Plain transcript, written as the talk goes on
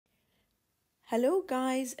Hello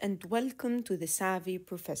guys and welcome to the Savvy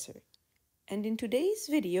Professor. And in today's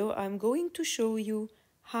video, I'm going to show you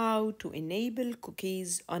how to enable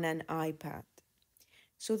cookies on an iPad.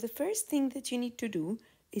 So the first thing that you need to do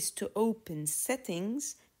is to open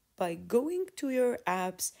Settings by going to your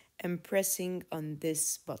apps and pressing on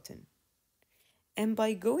this button. And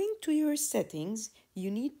by going to your settings,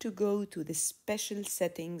 you need to go to the special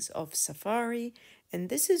settings of Safari, and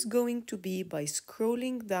this is going to be by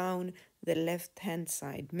scrolling down the left-hand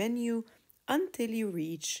side menu until you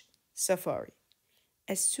reach Safari.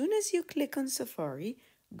 As soon as you click on Safari,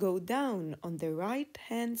 go down on the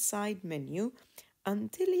right-hand side menu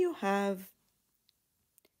until you have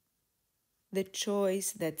the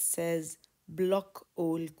choice that says Block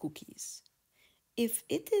All Cookies. If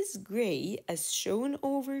it is gray as shown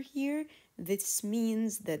over here, this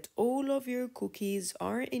means that all of your cookies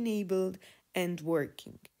are enabled and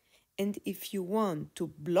working. And if you want to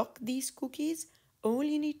block these cookies, all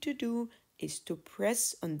you need to do is to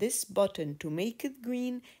press on this button to make it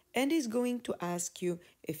green, and it's going to ask you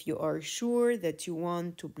if you are sure that you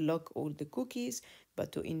want to block all the cookies.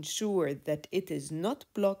 But to ensure that it is not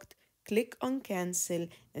blocked, click on cancel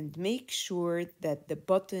and make sure that the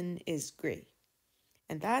button is gray.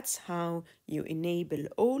 And that's how you enable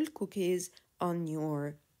all cookies on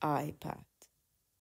your iPad.